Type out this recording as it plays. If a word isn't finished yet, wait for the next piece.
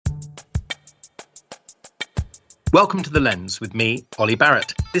Welcome to The Lens with me, Ollie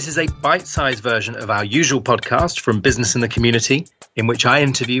Barrett. This is a bite-sized version of our usual podcast from Business in the Community, in which I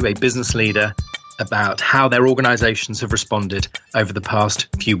interview a business leader about how their organisations have responded over the past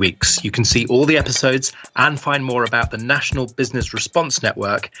few weeks. You can see all the episodes and find more about the National Business Response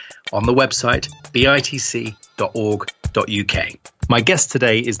Network on the website bitesize.org.uk. My guest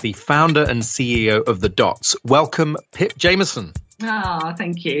today is the founder and CEO of The Dots. Welcome, Pip Jamieson. Oh,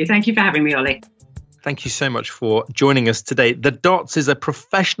 thank you. Thank you for having me, Ollie. Thank you so much for joining us today. The Dots is a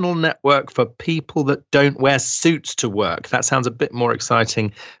professional network for people that don't wear suits to work. That sounds a bit more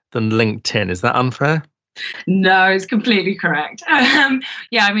exciting than LinkedIn. Is that unfair? No, it's completely correct.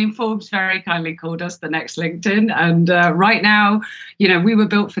 Forbes very kindly called us the next LinkedIn. And right now, we were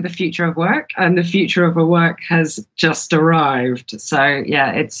built for the future of work, and the future of work has just arrived. So,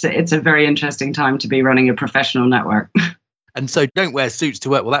 it's a very interesting time to be running a professional network. And so don't wear suits to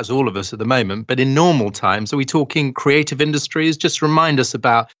work. Well, that's all of us at the moment. But in normal times, are we talking creative industries? Just remind us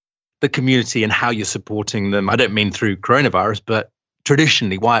about the community and how you're supporting them. I don't mean through coronavirus, but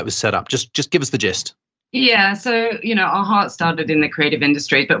traditionally why it was set up. Just give us the gist. Yeah, so, our heart started in the creative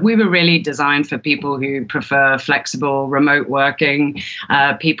industry, but we were really designed for people who prefer flexible remote working,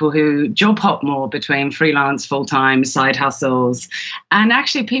 people who job hop more between freelance, full-time, side hustles, and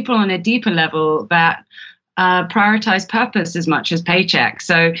actually people on a deeper level that prioritize purpose as much as paycheck.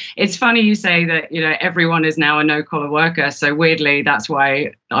 So it's funny you say that, everyone is now a no-collar worker. So weirdly, that's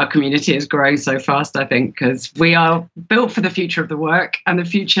why our community is growing so fast, I think, because we are built for the future of the work and the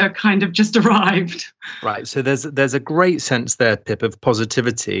future kind of just arrived. Right. So there's a great sense there, Pip, of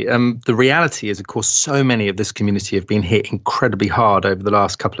positivity. The reality is, of course, so many of this community have been hit incredibly hard over the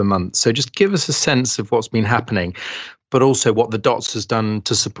last couple of months. So just give us a sense of what's been happening, but also what the Dots has done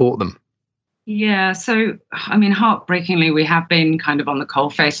to support them. Yeah, so, heartbreakingly, we have been kind of on the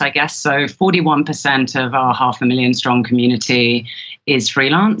coalface, I guess. So 41% of our 500,000 strong community is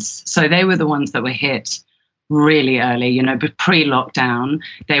freelance. So they were the ones that were hit really early, but pre-lockdown,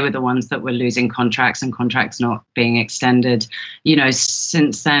 they were the ones that were losing contracts and contracts not being extended.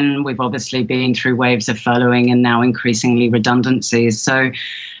 Since then, we've obviously been through waves of furloughing and now increasingly redundancies. So,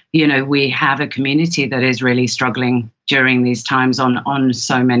 we have a community that is really struggling during these times on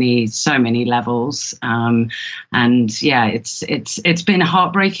so many levels. It's been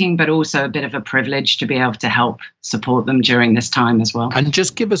heartbreaking, but also a bit of a privilege to be able to help support them during this time as well. And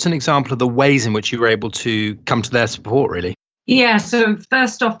just give us an example of the ways in which you were able to come to their support, really. Yeah, so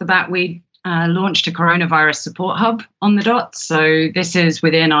first off the bat, we launched a coronavirus support hub on the Dots. So this is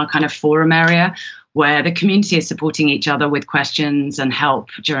within our kind of forum area, where the community is supporting each other with questions and help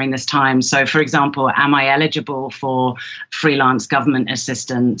during this time. So, for example, am I eligible for freelance government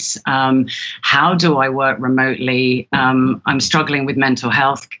assistance? How do I work remotely? I'm struggling with mental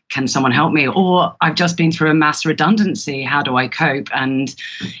health. Can someone help me? Or I've just been through a mass redundancy. How do I cope? And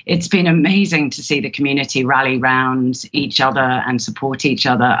it's been amazing to see the community rally round each other and support each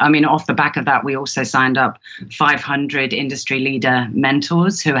other. Off the back of that, we also signed up 500 industry leader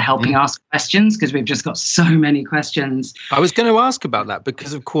mentors who are helping ask questions, because we've just got so many questions. I was going to ask about that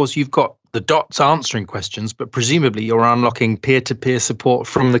because, of course, you've got the Dots answering questions, but presumably you're unlocking peer-to-peer support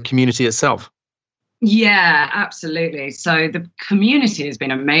from the community itself. Yeah, absolutely. So the community has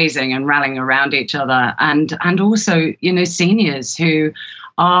been amazing and rallying around each other, and also, seniors who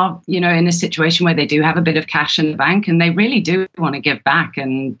are, in a situation where they do have a bit of cash in the bank and they really do want to give back.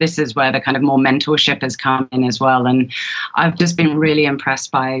 And this is where the kind of more mentorship has come in as well. And I've just been really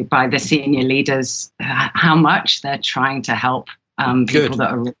impressed by the senior leaders, how much they're trying to help people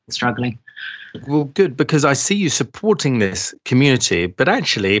that are really struggling. Well, good, because I see you supporting this community, but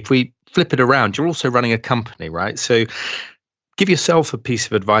actually, if we flip it around, you're also running a company, right? So give yourself a piece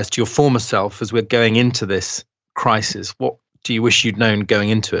of advice to your former self as we're going into this crisis. What do you wish you'd known going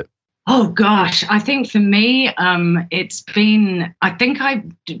into it? Oh, gosh, I think for me, it's been, I think I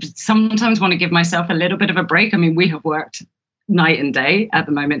sometimes want to give myself a little bit of a break. We have worked night and day at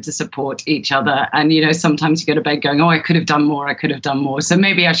the moment to support each other. And, sometimes you go to bed going, I could have done more. So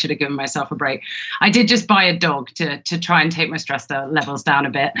maybe I should have given myself a break. I did just buy a dog to try and take my stress levels down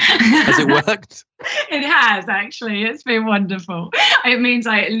a bit. Has it worked? It has, actually. It's been wonderful. It means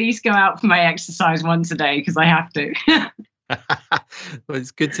I at least go out for my exercise once a day because I have to. Well,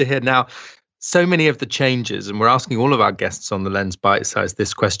 it's good to hear. Now, so many of the changes, and we're asking all of our guests on the Lens Bitesize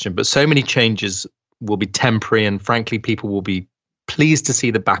this question, but so many changes will be temporary and frankly, people will be pleased to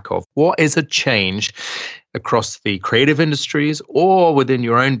see the back of. What is a change across the creative industries or within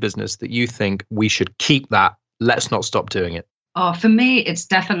your own business that you think we should keep that? Let's not stop doing it. Oh, for me, it's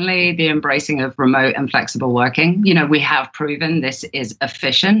definitely the embracing of remote and flexible working. We have proven this is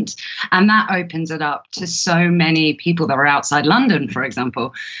efficient, and that opens it up to so many people that are outside London, for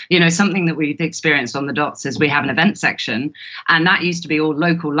example. Something that we've experienced on the Dots is we have an event section, and that used to be all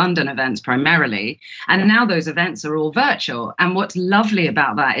local London events primarily. And now those events are all virtual. And what's lovely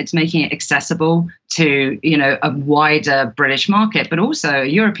about that, it's making it accessible to, a wider British market, but also a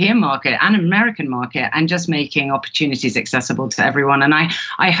European market and an American market, and just making opportunities accessible to everyone. And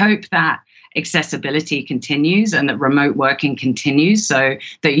I hope that accessibility continues and that remote working continues, so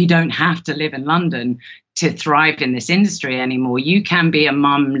that you don't have to live in London to thrive in this industry anymore. You can be a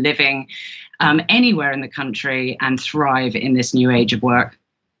mum living anywhere in the country and thrive in this new age of work.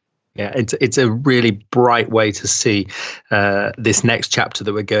 Yeah, it's a really bright way to see this next chapter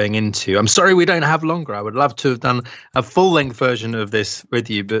that we're going into. I'm sorry we don't have longer. I would love to have done a full-length version of this with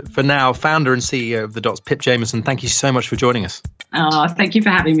you. But for now, founder and CEO of the Dots, Pip Jamieson, thank you so much for joining us. Oh, thank you for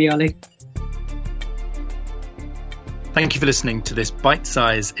having me, Ollie. Thank you for listening to this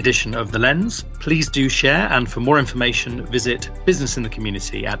bite-sized edition of The Lens. Please do share, and for more information, visit Business in the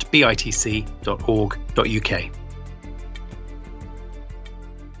Community at bitc.org.uk.